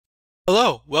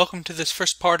Hello, welcome to this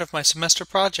first part of my semester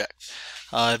project.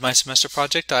 In my semester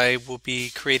project I will be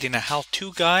creating a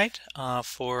how-to guide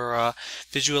for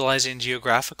visualizing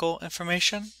geographical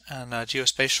information and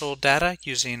geospatial data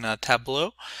using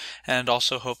Tableau and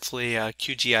also hopefully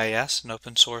QGIS, an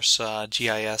open source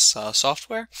GIS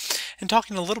software, and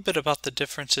talking a little bit about the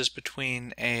differences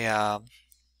between a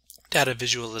data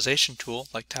visualization tool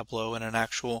like Tableau and an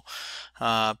actual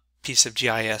piece of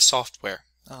GIS software.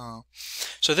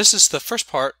 So this is the first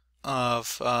part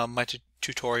of my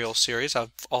tutorial series.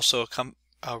 I've also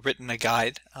written a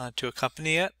guide to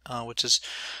accompany it, which is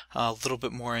a little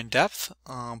bit more in depth.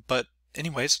 But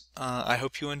anyways, I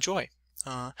hope you enjoy.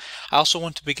 I also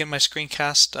want to begin my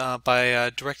screencast by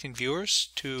directing viewers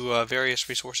to various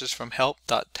resources from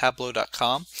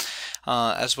help.tableau.com,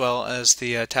 as well as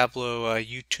the Tableau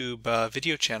YouTube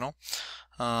video channel.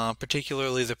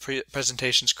 Particularly the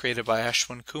presentations created by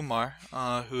Ashwin Kumar,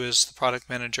 who is the product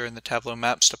manager in the Tableau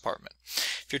Maps department.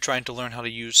 If you're trying to learn how to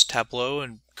use Tableau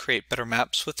and create better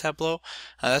maps with Tableau,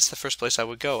 that's the first place I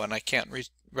would go, and I can't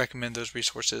recommend those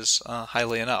resources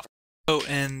highly enough. So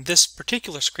in this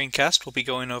particular screencast, we'll be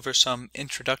going over some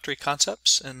introductory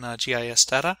concepts in GIS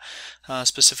data,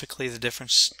 specifically the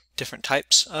different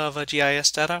types of GIS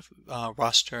data,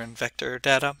 raster and vector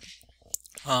data,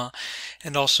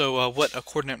 and also what a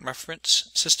coordinate reference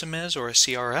system is, or a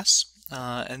CRS.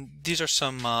 And these are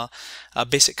some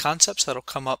basic concepts that will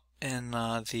come up in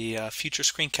the future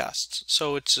screencasts,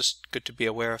 so it's just good to be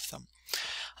aware of them.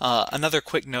 Another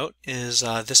quick note is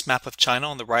this map of China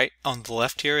on the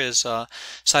left here is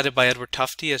cited by Edward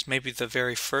Tufte as maybe the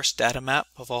very first data map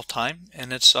of all time,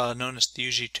 and it's known as the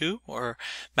UG2, or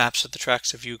Maps of the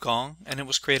Tracts of Yugong, and it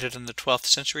was created in the 12th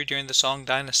century during the Song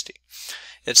dynasty.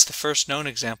 It's the first known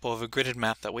example of a gridded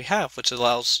map that we have, which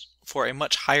allows for a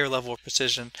much higher level of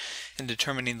precision in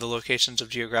determining the locations of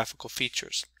geographical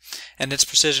features. And its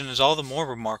precision is all the more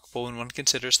remarkable when one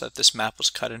considers that this map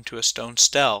was cut into a stone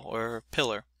stele or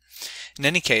pillar. In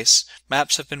any case,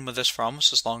 maps have been with us for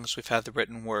almost as long as we've had the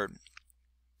written word.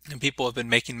 And people have been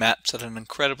making maps at an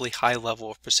incredibly high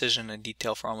level of precision and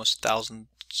detail for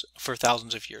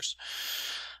thousands of years.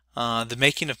 The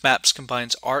making of maps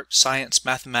combines art, science,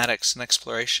 mathematics, and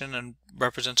exploration, and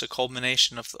represents a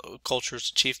culmination of the culture's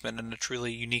achievement in a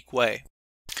truly unique way.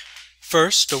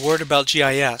 First, a word about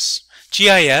GIS.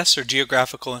 GIS, or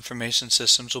Geographical Information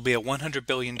Systems, will be a $100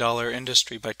 billion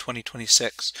industry by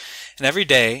 2026, and every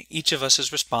day each of us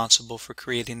is responsible for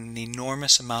creating an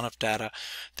enormous amount of data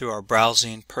through our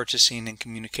browsing, purchasing, and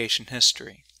communication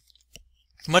history.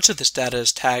 Much of this data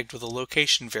is tagged with a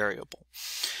location variable.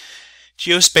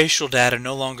 Geospatial data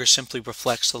no longer simply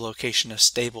reflects the location of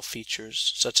stable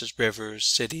features such as rivers,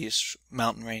 cities,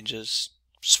 mountain ranges,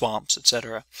 swamps,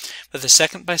 etc., but the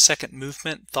second-by-second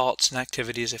movement, thoughts, and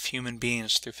activities of human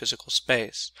beings through physical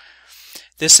space.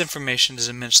 This information is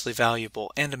immensely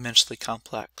valuable and immensely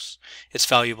complex. It's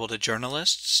valuable to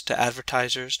journalists, to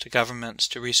advertisers, to governments,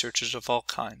 to researchers of all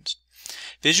kinds.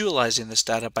 Visualizing this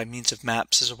data by means of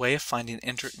maps is a way of finding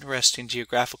interesting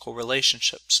geographical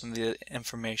relationships in the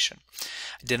information,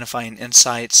 identifying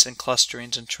insights and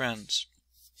clusterings and trends.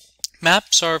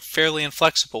 Maps are fairly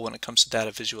inflexible when it comes to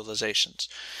data visualizations.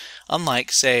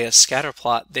 Unlike, say, a scatter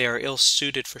plot, they are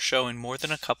ill-suited for showing more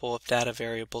than a couple of data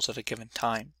variables at a given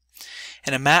time.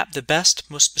 In a map, the best,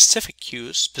 most specific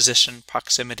cues, position,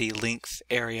 proximity, length,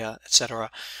 area, etc.,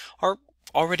 are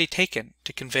already taken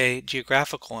to convey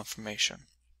geographical information.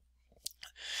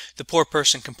 The poor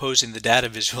person composing the data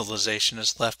visualization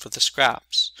is left with the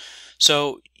scraps.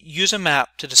 So use a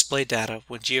map to display data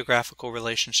when geographical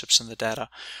relationships in the data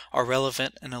are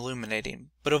relevant and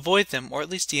illuminating, but avoid them, or at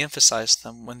least de-emphasize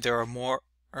them, when there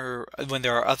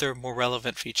are other more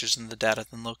relevant features in the data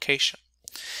than location.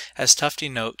 As Tufte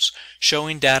notes,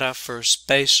 showing data for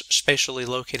spatially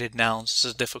located nouns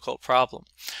is a difficult problem.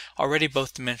 Already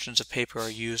both dimensions of paper are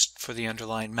used for the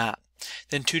underlying map.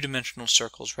 Then two-dimensional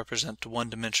circles represent a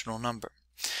one-dimensional number.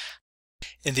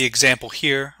 In the example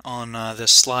here on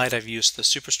this slide, I've used the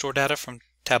Superstore data from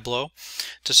Tableau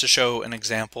just to show an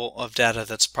example of data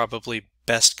that's probably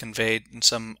best conveyed in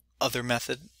some other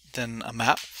method than a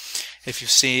map. If you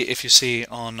see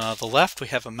on the left, we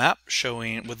have a map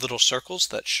showing with little circles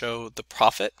that show the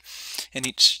profit in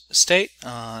each state.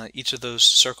 Each of those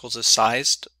circles is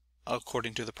sized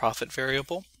according to the profit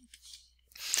variable.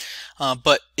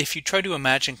 But if you try to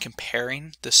imagine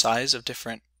comparing the size of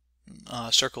different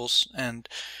circles and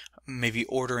maybe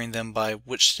ordering them by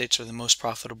which states are the most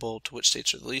profitable to which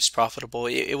states are the least profitable,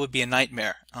 it would be a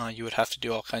nightmare. You would have to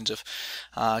do all kinds of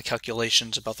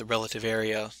calculations about the relative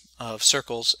area of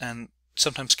circles, and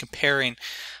sometimes comparing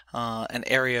an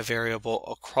area variable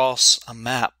across a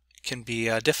map can be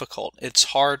difficult.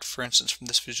 It's hard, for instance, from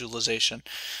this visualization.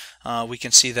 We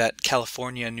can see that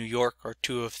California and New York are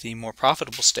two of the more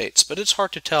profitable states, but it's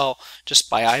hard to tell just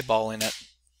by eyeballing it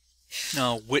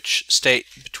which state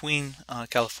between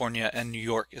California and New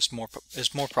York is more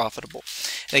profitable.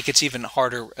 And it gets even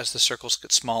harder as the circles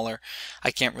get smaller.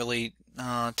 I can't really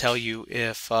tell you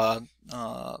if, for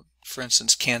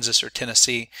instance, Kansas or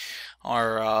Tennessee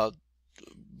are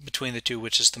between the two,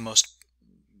 which is the most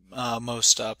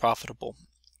profitable.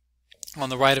 On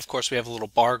the right, of course, we have a little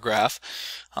bar graph,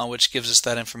 which gives us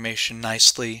that information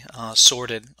nicely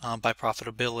sorted by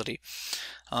profitability.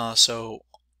 So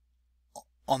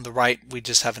on the right, we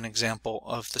just have an example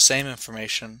of the same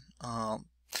information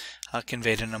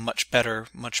conveyed in a much better,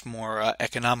 much more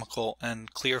economical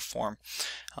and clear form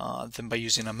than by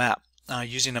using a map.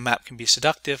 Using a map can be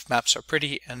seductive. Maps are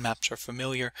pretty and maps are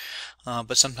familiar,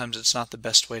 but sometimes it's not the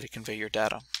best way to convey your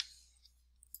data.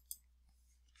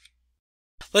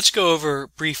 Let's go over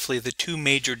briefly the two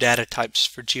major data types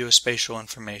for geospatial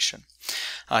information.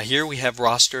 Here we have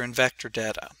raster and vector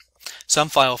data. Some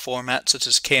file formats, such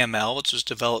as KML, which was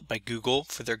developed by Google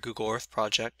for their Google Earth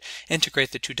project,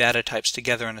 integrate the two data types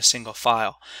together in a single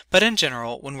file. But in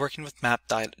general, when working with map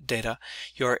data,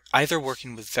 you're either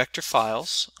working with vector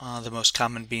files, the most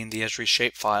common being the Esri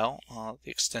shapefile,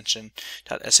 the extension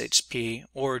 .shp,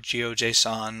 or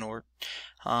GeoJSON, or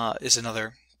is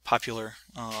another popular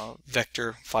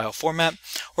vector file format,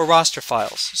 or raster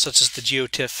files, such as the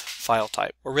GeoTIFF file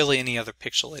type, or really any other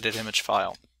pixelated image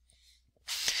file.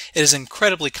 It is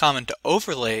incredibly common to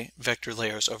overlay vector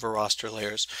layers over raster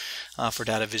layers for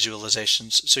data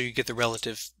visualizations, so you get the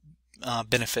relative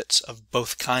benefits of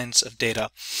both kinds of data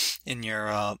in your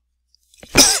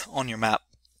on your map.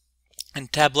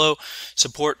 And Tableau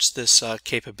supports this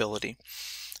capability,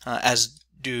 as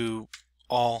do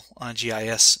all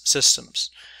GIS systems.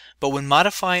 But when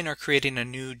modifying or creating a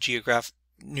new geographical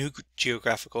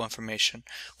information,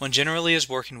 one generally is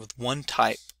working with one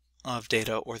type of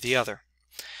data or the other.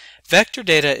 Vector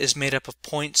data is made up of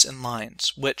points and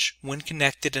lines, which, when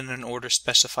connected in an order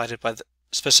specified by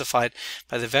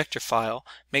the vector file,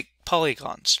 make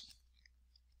polygons,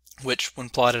 which, when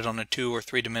plotted on a 2- or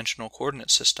 3-dimensional coordinate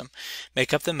system,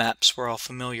 make up the maps we're all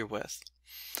familiar with.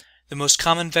 The most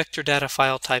common vector data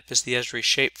file type is the Esri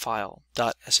shapefile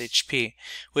 .shp,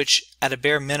 which at a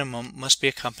bare minimum must be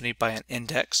accompanied by an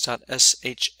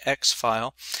index.shx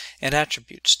file and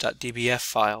attributes.dbf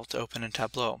file to open in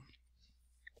Tableau.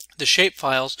 The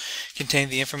shapefiles contain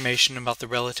the information about the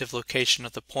relative location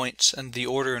of the points and the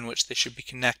order in which they should be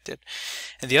connected,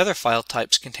 and the other file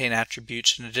types contain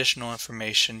attributes and additional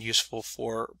information useful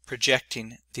for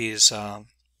projecting these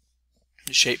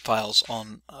shapefiles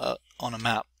on a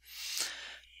map.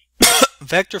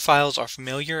 Vector files are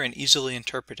familiar and easily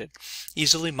interpreted,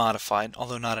 easily modified,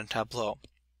 although not in Tableau.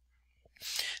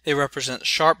 They represent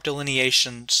sharp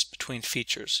delineations between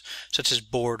features, such as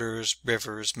borders,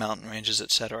 rivers, mountain ranges,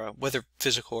 etc., whether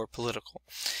physical or political,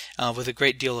 with a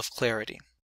great deal of clarity.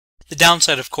 The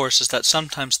downside, of course, is that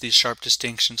sometimes these sharp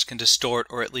distinctions can distort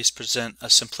or at least present a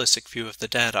simplistic view of the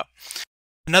data.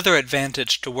 Another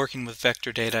advantage to working with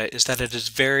vector data is that it is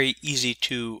very easy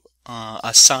to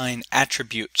assign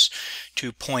attributes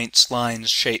to points,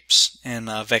 lines, shapes in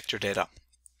vector data.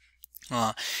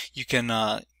 You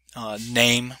can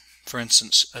name, for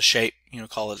instance, a shape,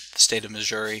 call it the state of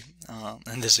Missouri.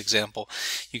 In this example,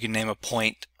 you can name a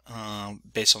point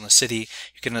based on the city.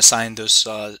 You can assign those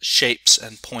shapes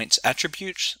and points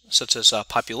attributes, such as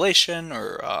population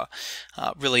or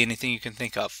really anything you can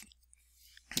think of.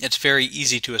 It's very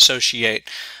easy to associate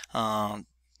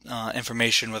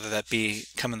information, whether that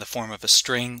come in the form of a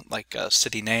string, like a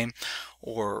city name,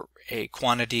 or a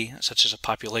quantity, such as a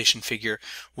population figure,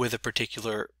 with a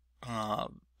particular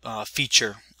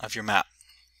feature of your map.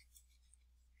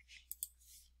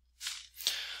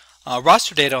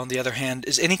 Raster data, on the other hand,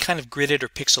 is any kind of gridded or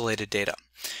pixelated data.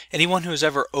 Anyone who has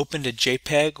ever opened a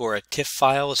JPEG or a TIFF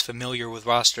file is familiar with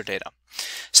raster data.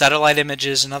 Satellite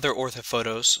images and other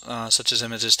orthophotos, such as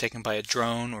images taken by a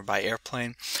drone or by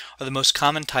airplane, are the most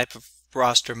common type of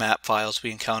raster map files we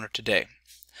encounter today.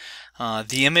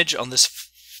 The image on this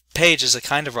page is a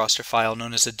kind of raster file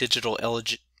known as a digital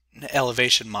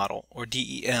elevation model, or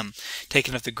DEM,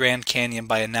 taken of the Grand Canyon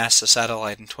by a NASA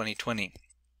satellite in 2020.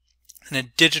 In a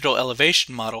digital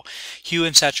elevation model, hue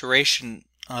and saturation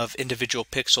of individual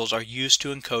pixels are used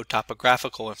to encode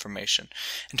topographical information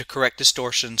and to correct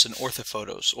distortions in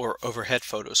orthophotos, or overhead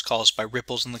photos, caused by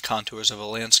ripples in the contours of a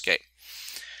landscape.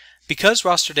 Because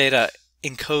raster data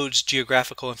encodes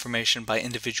geographical information by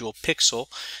individual pixel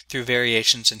through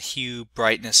variations in hue,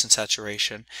 brightness, and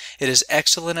saturation. It is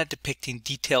excellent at depicting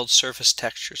detailed surface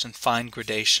textures and fine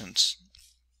gradations.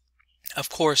 Of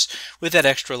course, with that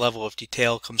extra level of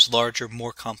detail comes larger,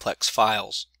 more complex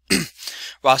files.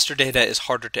 Raster data is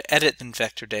harder to edit than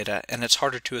vector data, and it's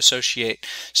harder to associate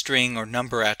string or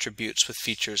number attributes with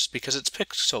features because it's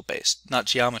pixel-based, not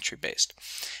geometry-based.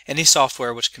 Any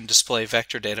software which can display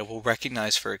vector data will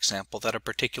recognize, for example, that a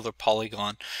particular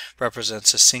polygon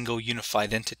represents a single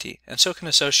unified entity, and so can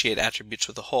associate attributes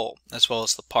with the whole, as well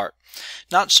as the part.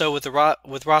 Not so with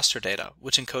raster data,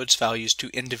 which encodes values to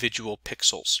individual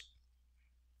pixels.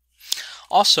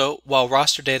 Also, while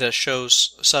raster data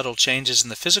shows subtle changes in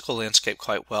the physical landscape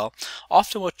quite well,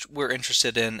 often what we're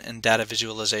interested in data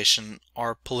visualization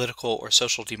are political or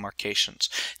social demarcations,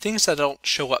 things that don't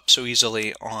show up so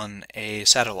easily on a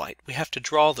satellite. We have to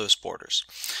draw those borders.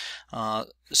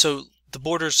 So the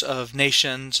borders of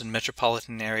nations and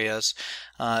metropolitan areas,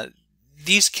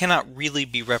 these cannot really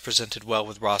be represented well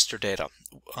with raster data.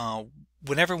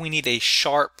 Whenever we need a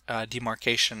sharp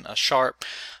demarcation, a sharp,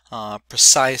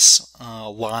 precise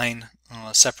line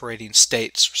separating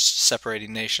states,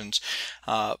 separating nations,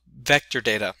 vector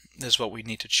data is what we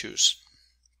need to choose.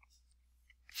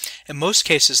 In most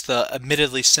cases, the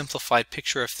admittedly simplified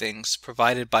picture of things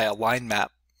provided by a line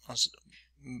map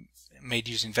made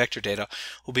using vector data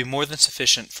will be more than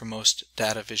sufficient for most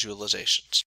data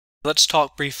visualizations. Let's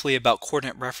talk briefly about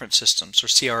coordinate reference systems, or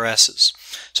CRSs.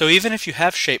 So even if you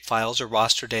have shapefiles or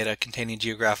raster data containing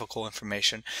geographical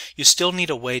information, you still need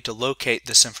a way to locate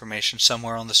this information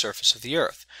somewhere on the surface of the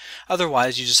Earth.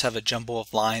 Otherwise, you just have a jumble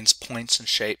of lines, points, and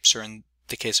shapes, or in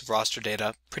the case of raster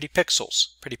data, pretty pixels,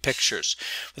 pretty pictures,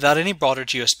 without any broader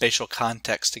geospatial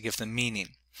context to give them meaning.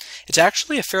 It's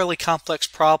actually a fairly complex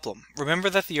problem.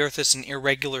 Remember that the Earth is an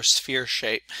irregular sphere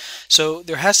shape, so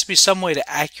there has to be some way to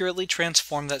accurately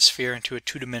transform that sphere into a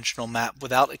two-dimensional map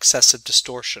without excessive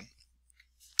distortion.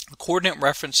 A coordinate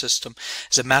reference system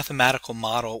is a mathematical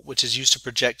model which is used to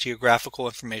project geographical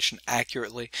information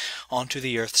accurately onto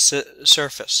the Earth's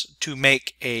surface to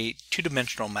make a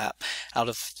two-dimensional map out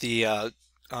of the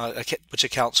which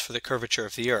accounts for the curvature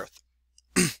of the Earth.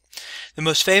 The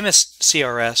most famous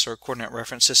CRS, or coordinate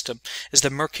reference system, is the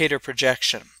Mercator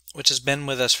projection, which has been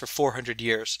with us for 400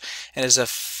 years and is a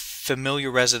familiar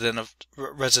resident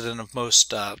of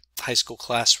most high school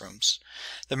classrooms.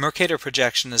 The Mercator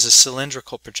projection is a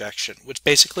cylindrical projection, which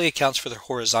basically accounts for the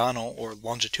horizontal or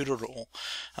longitudinal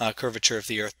curvature of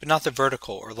the Earth, but not the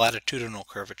vertical or latitudinal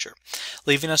curvature,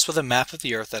 leaving us with a map of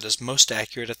the Earth that is most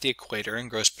accurate at the equator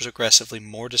and grows progressively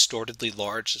more distortedly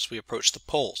large as we approach the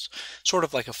poles, sort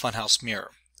of like a funhouse mirror.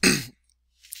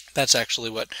 That's actually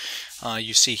what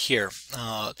you see here.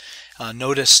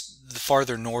 Notice the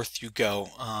farther north you go,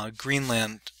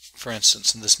 Greenland, for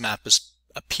instance, in this map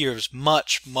appears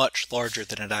much, much larger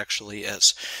than it actually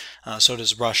is. So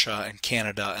does Russia and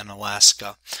Canada and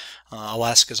Alaska.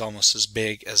 Alaska is almost as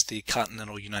big as the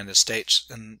continental United States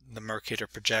in the Mercator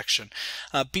projection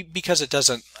because it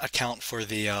doesn't account for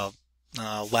the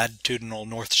latitudinal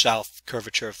north-south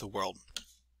curvature of the world.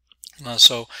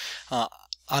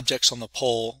 Objects on the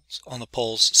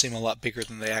poles seem a lot bigger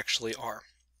than they actually are.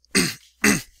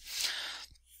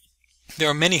 There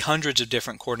are many hundreds of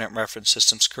different coordinate reference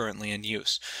systems currently in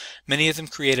use, many of them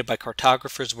created by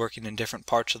cartographers working in different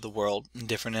parts of the world in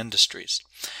different industries.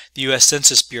 The U.S.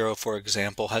 Census Bureau, for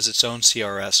example, has its own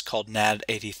CRS called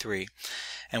NAD83,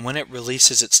 and when it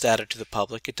releases its data to the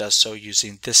public, it does so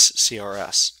using this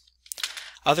CRS.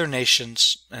 Other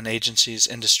nations and agencies,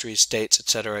 industries, states,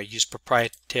 etc. use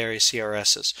proprietary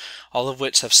CRSs, all of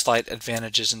which have slight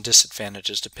advantages and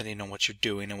disadvantages depending on what you're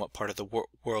doing and what part of the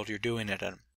world you're doing it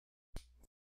in.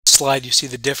 This slide, you see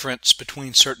the difference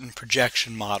between certain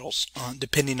projection models.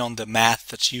 Depending on the math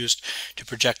that's used to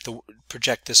project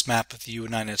this map of the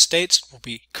United States, it will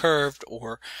be curved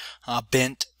or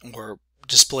bent or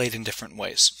displayed in different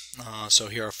ways. So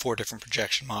here are 4 different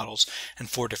projection models and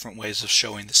 4 different ways of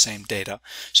showing the same data.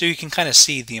 So you can kind of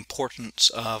see the importance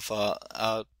of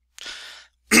a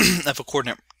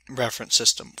coordinate reference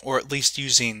system, or at least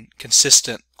using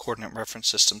consistent coordinate reference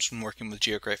systems when working with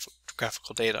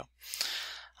geographical data.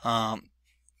 A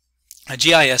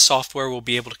GIS software will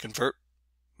be able to convert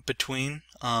between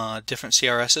different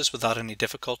CRSs without any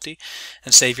difficulty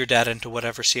and save your data into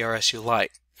whatever CRS you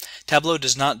like. Tableau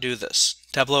does not do this.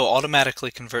 Tableau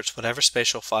automatically converts whatever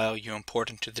spatial file you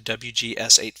import into the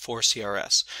WGS84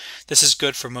 CRS. This is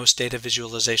good for most data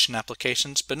visualization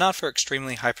applications, but not for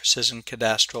extremely high-precision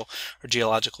cadastral or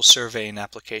geological surveying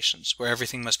applications, where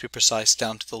everything must be precise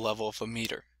down to the level of a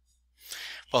meter.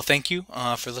 Well, thank you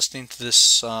for listening to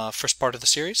this first part of the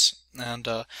series, and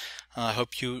I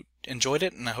hope you enjoyed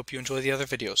it, and I hope you enjoy the other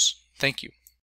videos. Thank you.